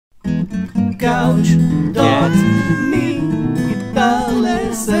couch.me guitar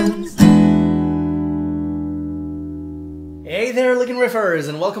lessons. Hey there, Licknriffers,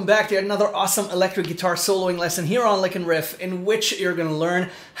 and welcome back to another awesome electric guitar soloing lesson here on Licknriff, in which you're going to learn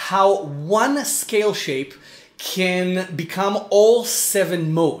how one scale shape can become all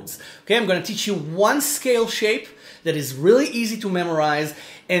 7 modes. Okay, I'm going to teach you one scale shape that is really easy to memorize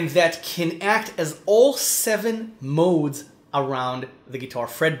and that can act as all 7 modes around the guitar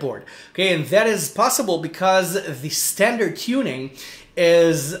fretboard. Okay, and that is possible because the standard tuning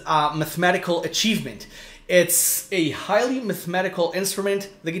is a mathematical achievement. It's a highly mathematical instrument,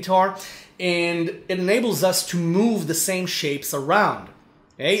 the guitar, and it enables us to move the same shapes around.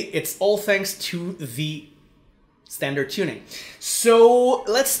 Okay, it's all thanks to the standard tuning. So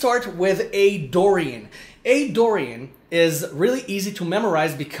let's start with A Dorian. A Dorian is really easy to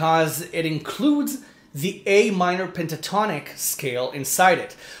memorize because it includes the A minor pentatonic scale inside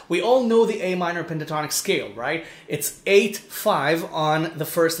it. We all know the A minor pentatonic scale, right? It's 8-5 on the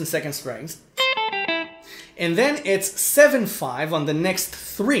first and second strings. And then it's 7-5 on the next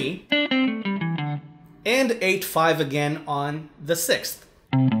 3. And 8-5 again on the 6th.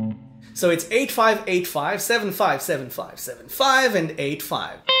 So it's 8-5, 8-5, 7-5, 7-5, 7-5, and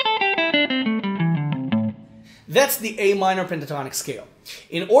 8-5. That's the A minor pentatonic scale.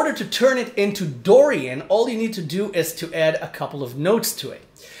 In order to turn it into Dorian, all you need to do is to add a couple of notes to it.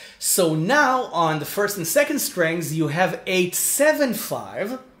 So now on the first and second strings, you have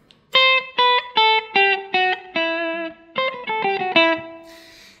 8-7-5.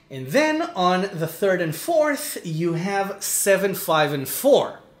 And then on the third and fourth, you have 7-5 and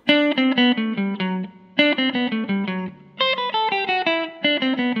 4.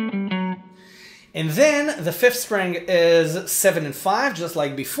 And then the fifth string is 7 and 5, just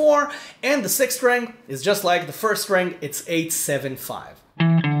like before, and the sixth string is just like the first string, it's 8-7-5.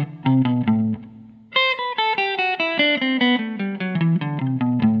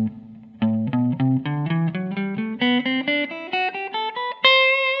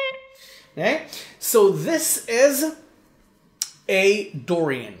 Okay, so this is A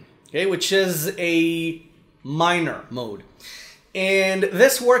Dorian, okay, which is a minor mode. And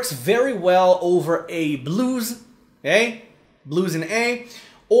this works very well over a blues, okay, blues in A,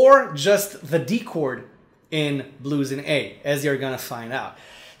 or just the D chord in blues in A, as you're gonna find out.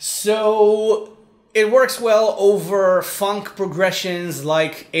 So it works well over funk progressions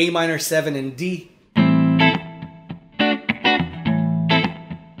like A minor 7 and D.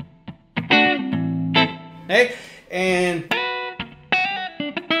 Okay, and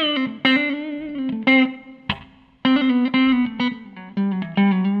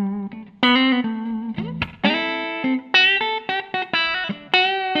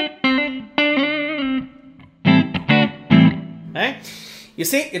okay, you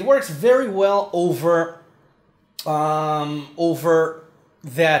see, it works very well over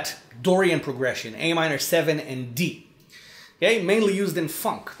that Dorian progression, A minor 7 and D. Okay, mainly used in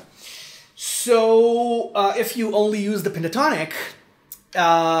funk. So if you only use the pentatonic,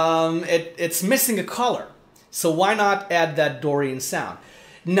 it's missing a color. So why not add that Dorian sound?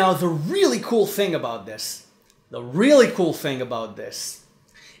 Now the really cool thing about this,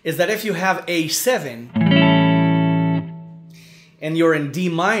 is that if you have A7 and you're in D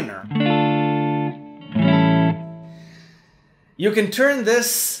minor, you can turn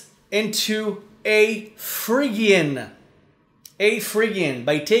this into A Phrygian. A Phrygian,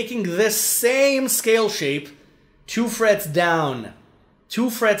 by taking this same scale shape 2 frets down.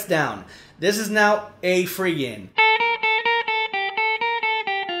 2 frets down. This is now A Phrygian.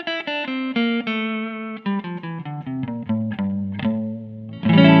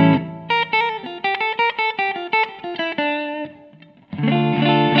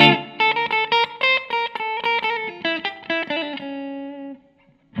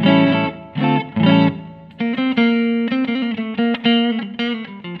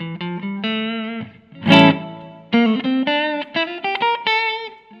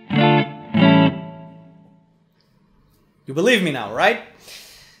 You believe me now, right?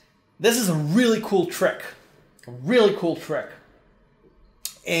 This is a really cool trick. A really cool trick.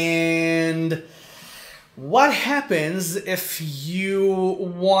 And what happens if you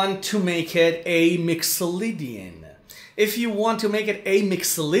want to make it a mixolydian? If you want to make it a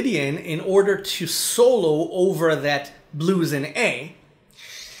mixolydian in order to solo over that blues in A,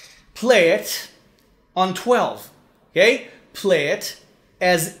 play it on 12. Okay? Play it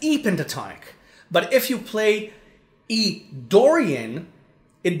as E pentatonic. But if you play E Dorian,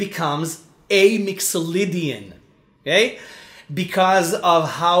 it becomes A mixolydian, okay? Because of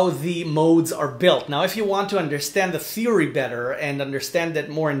how the modes are built. Now, if you want to understand the theory better and understand it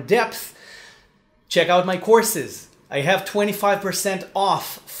more in depth, check out my courses. I have 25%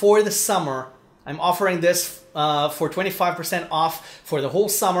 off for the summer. I'm offering this for 25% off for the whole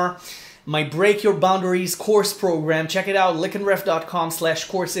summer. My Break Your Boundaries course program. Check it out,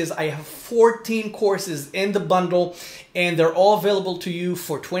 licknriff.com/courses. I have 14 courses in the bundle, and they're all available to you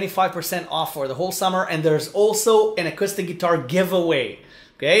for 25% off for the whole summer. And there's also an acoustic guitar giveaway,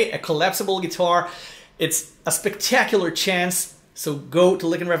 okay? A collapsible guitar. It's a spectacular chance, so go to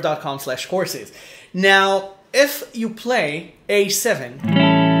licknriff.com/courses. Now, if you play A7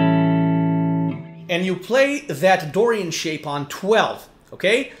 and you play that Dorian shape on 12,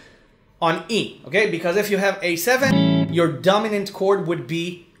 okay? On E, okay? Because if you have A7, your dominant chord would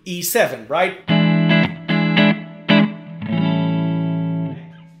be E7, right?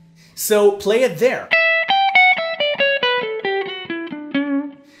 So play it there.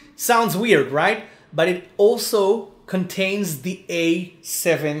 Sounds weird, right? But it also contains the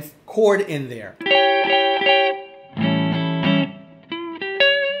A7th chord in there.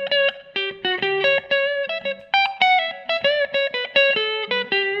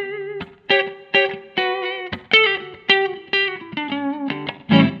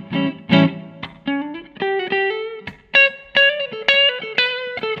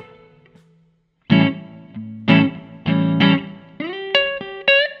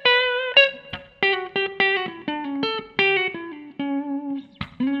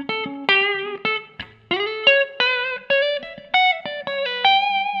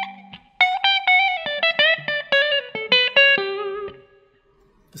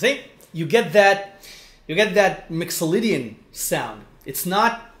 See, you get that Mixolydian sound. It's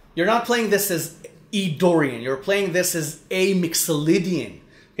not, you're not playing this as E Dorian, you're playing this as A Mixolydian.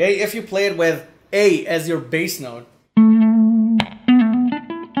 Okay, if you play it with A as your bass note,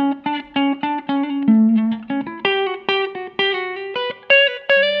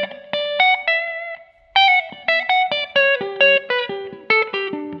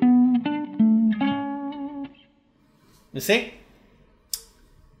 you see?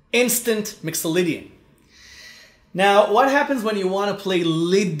 Instant Mixolydian. Now, what happens when you want to play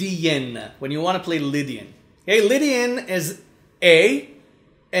Lydian? When you want to play Lydian. Okay, Lydian is A,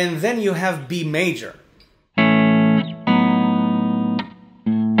 and then you have B major.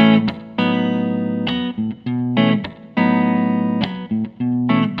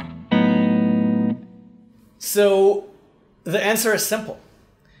 So, the answer is simple.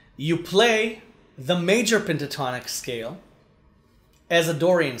 You play the major pentatonic scale as a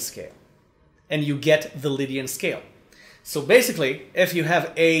Dorian scale, and you get the Lydian scale. So basically, if you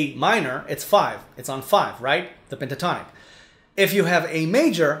have A minor, it's 5. It's on 5, right? The pentatonic. If you have A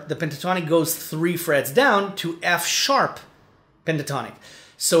major, the pentatonic goes 3 frets down to F sharp pentatonic.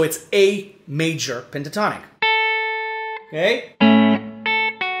 So it's A major pentatonic. Okay?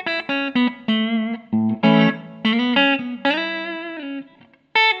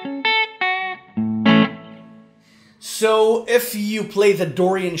 So if you play the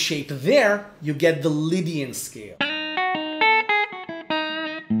Dorian shape there, you get the Lydian scale.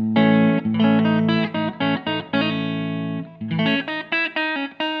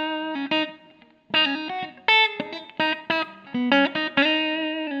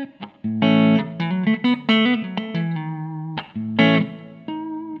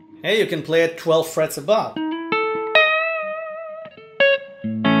 Hey, you can play it 12 frets above.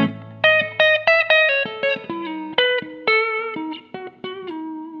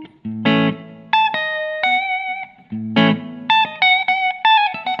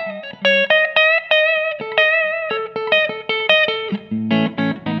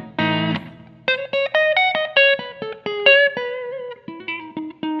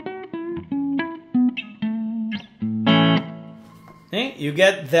 You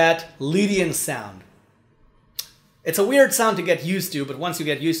get that Lydian sound. It's a weird sound to get used to, but once you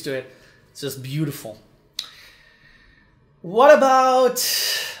get used to it, it's just beautiful. What about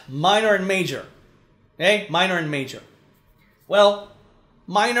minor and major? Okay, minor and major. Well,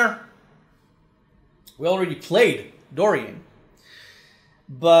 minor, we already played Dorian.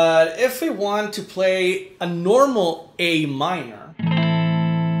 But if we want to play a normal A minor,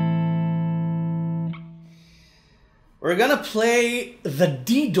 we're gonna play the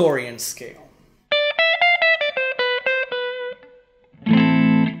D Dorian scale.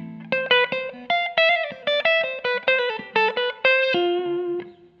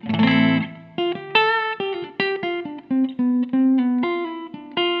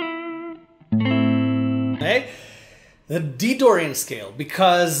 Okay? The D Dorian scale,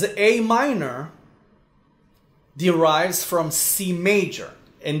 because A minor derives from C major,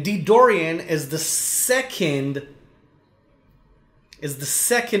 and D Dorian is the second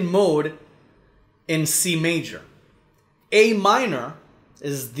mode in C major. A minor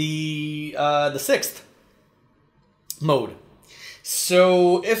is the sixth mode.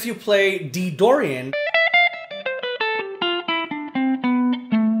 So if you play D Dorian,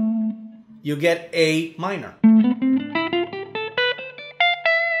 you get A minor.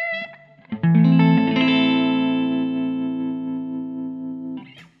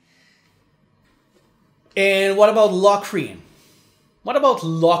 And what about Locrian? What about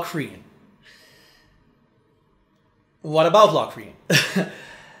Locrian? What about Locrian?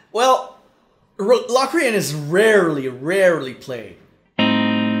 Well, Locrian is rarely played.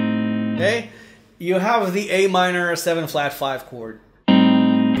 Okay? You have the A minor 7 flat 5 chord.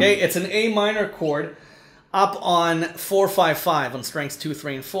 Okay? It's an A minor chord up on 4 5 5 on strings 2,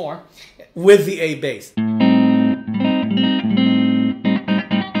 3, and 4 with the A bass.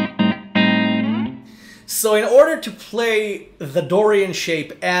 So in order to play the Dorian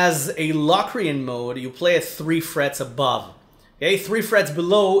shape as a Locrian mode, you play it 3 frets above. Okay, 3 frets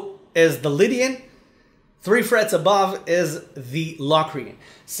below is the Lydian, 3 frets above is the Locrian.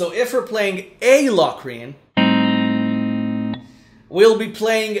 So if we're playing A Locrian, we'll be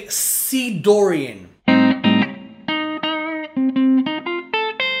playing C Dorian.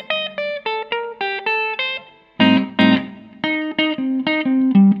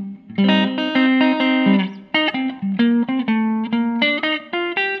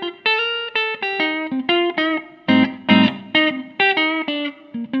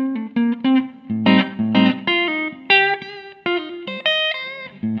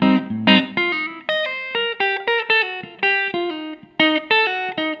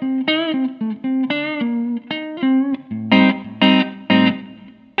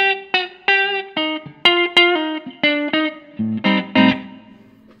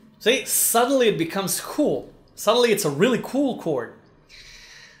 See, suddenly it becomes cool. Suddenly it's a really cool chord.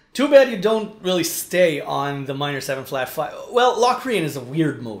 Too bad you don't really stay on the minor 7 flat 5. Well, Locrian is a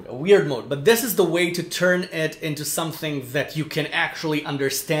weird mode, but this is the way to turn it into something that you can actually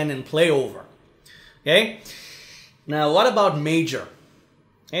understand and play over. Okay? Now, what about major?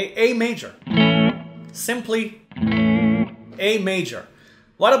 Okay, A major. Simply A major.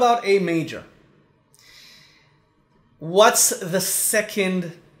 What about A major? What's the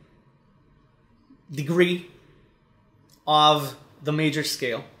second degree of the major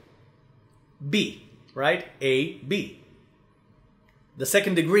scale? B, right? A, B. The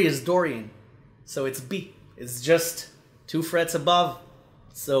second degree is Dorian, so it's B. It's just 2 frets above,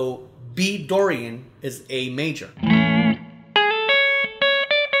 so B Dorian is A major.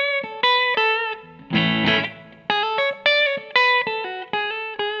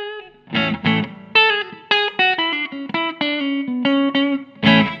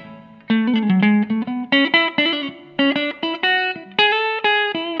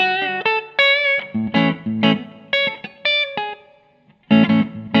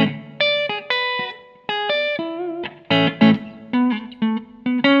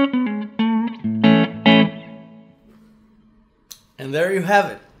 And there you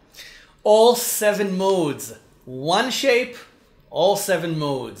have it. All 7 modes. One shape, all 7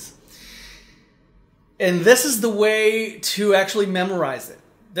 modes. And this is the way to actually memorize it.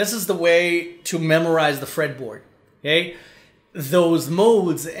 This is the way to memorize the fretboard. Okay? Those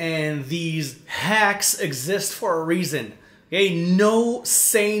modes and these hacks exist for a reason. Okay? No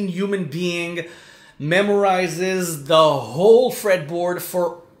sane human being memorizes the whole fretboard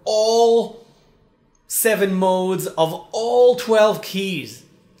for all 7 modes of all 12 keys.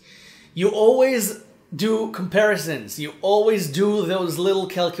 You always do comparisons. You always do those little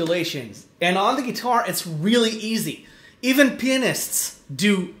calculations. And on the guitar, it's really easy. Even pianists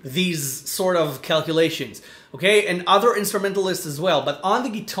do these sort of calculations, okay? And other instrumentalists as well. But on the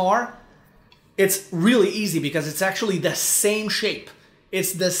guitar, it's really easy because it's actually the same shape.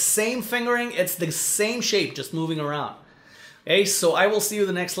 It's the same fingering, it's the same shape, just moving around. Okay, so I will see you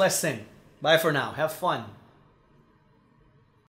the next lesson. Bye for now. Have fun.